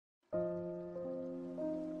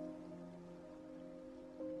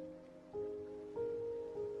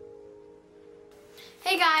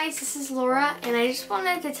Hey guys, this is Laura, and I just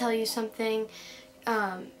wanted to tell you something.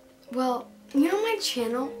 Well, you know my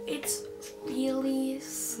channel? It's really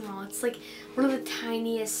small. It's like one of the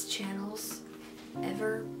tiniest channels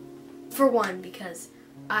ever. For one, because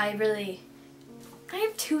I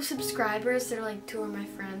have 2 subscribers. They're like 2 of my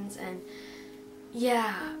friends, and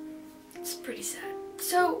yeah, it's pretty sad.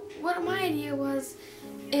 So what my idea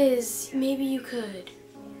is maybe you could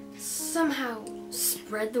somehow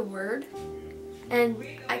spread the word, and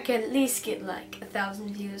I can at least get like 1,000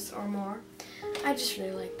 views or more. I just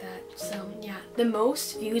really like that. So yeah, the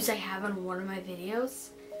most views I have on one of my videos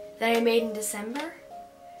that I made in December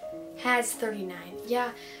has 39.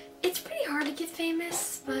 Yeah, it's pretty hard to get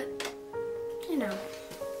famous, but you know.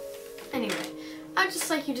 Anyway, I'd just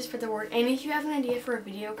like you to spread the word. And if you have an idea for a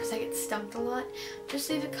video, because I get stumped a lot, just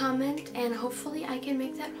leave a comment and hopefully I can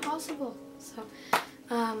make that possible. So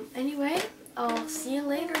anyway, I'll see you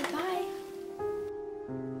later. Bye.